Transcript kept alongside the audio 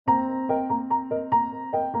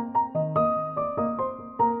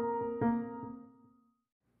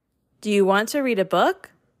Do you want to read a book?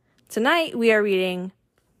 Tonight we are reading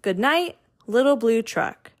Good Night, Little Blue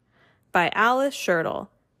Truck by Alice Schertle,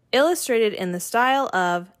 illustrated in the style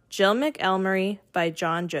of Jill McElmurry by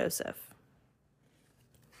John Joseph.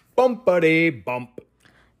 Bumpity bump.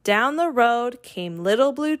 Down the road came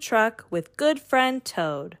Little Blue Truck with good friend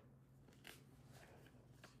Toad.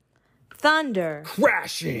 Thunder,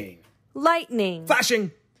 Crashing. lightning,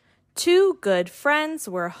 Flashing. two good friends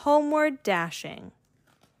were homeward dashing.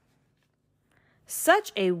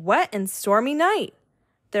 Such a wet and stormy night.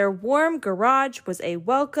 Their warm garage was a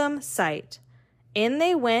welcome sight. In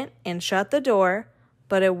they went and shut the door,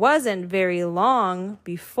 but it wasn't very long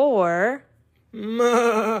before...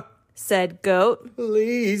 Ma, said Goat.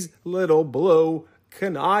 please, Little Blue,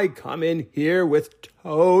 can I come in here with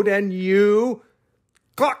Toad and you?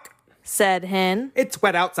 Cluck! Said Hen. It's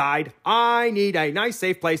wet outside. I need a nice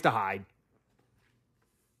safe place to hide.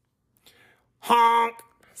 Honk!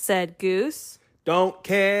 Said Goose. Don't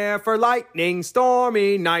care for lightning.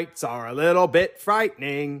 Stormy nights are a little bit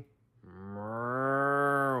frightening.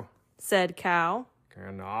 Said Cow.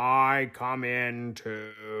 Can I come in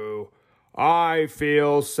too? I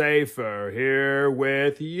feel safer here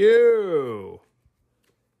with you.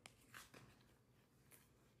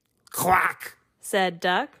 Quack! Said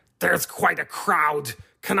Duck. There's quite a crowd.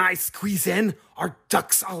 Can I squeeze in? Are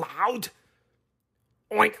ducks allowed?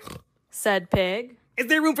 Oink! Said Pig. Is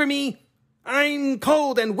there room for me? I'm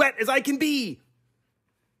cold and wet as I can be.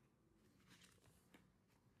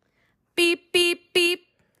 Beep, beep, beep,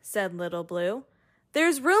 said Little Blue.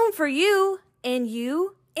 There's room for you, and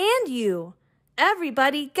you, and you.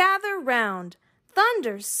 Everybody gather round.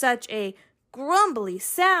 Thunder's such a grumbly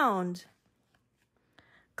sound.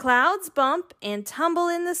 Clouds bump and tumble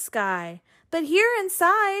in the sky, but here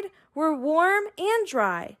inside we're warm and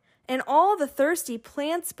dry, and all the thirsty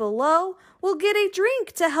plants below will get a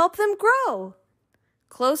drink to help them grow.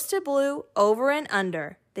 Close to Blue, over and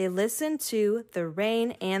under, they listened to the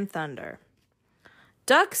rain and thunder.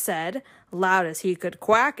 Duck said, loud as he could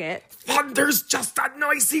quack it, Thunder's just a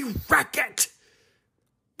noisy racket.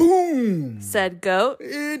 Boom! said Goat.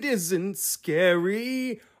 It isn't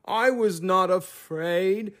scary. I was not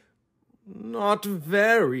afraid. Not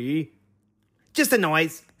very. Just a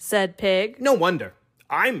noise. Said Pig. No wonder.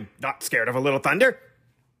 I'm not scared of a little thunder.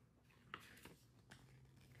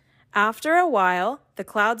 After a while, the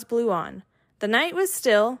clouds blew on. The night was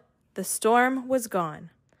still. The storm was gone.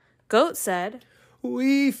 Goat said,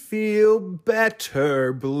 We feel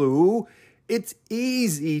better, Blue. It's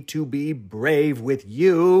easy to be brave with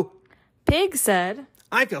you. Pig said,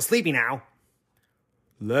 I feel sleepy now.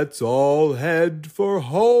 Let's all head for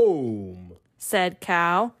home, said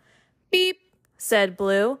Cow. Beep, said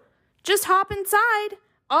Blue. Just hop inside.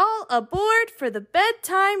 All aboard for the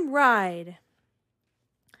bedtime ride.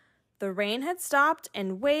 The rain had stopped,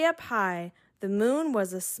 and way up high, the moon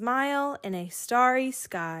was a smile in a starry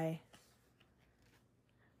sky.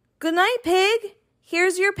 Good night, Pig.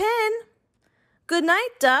 Here's your pin. Good night,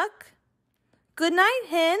 Duck. Good night,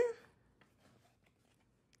 Hen.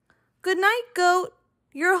 Good night, Goat.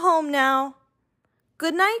 You're home now.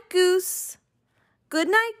 Good night, Goose. Good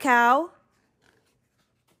night, Cow.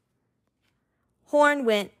 Horn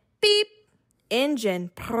went beep.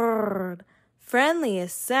 Engine purred.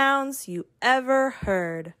 Friendliest sounds you ever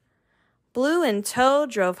heard. Blue and Toad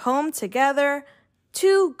drove home together,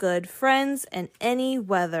 two good friends in any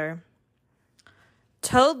weather.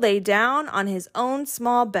 Toad lay down on his own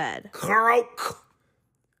small bed. Croak!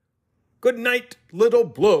 Good night, Little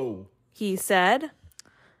Blue, He said.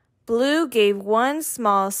 Blue gave one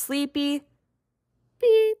small sleepy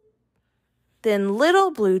beep. Then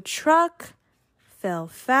Little Blue Truck fell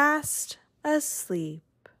fast asleep.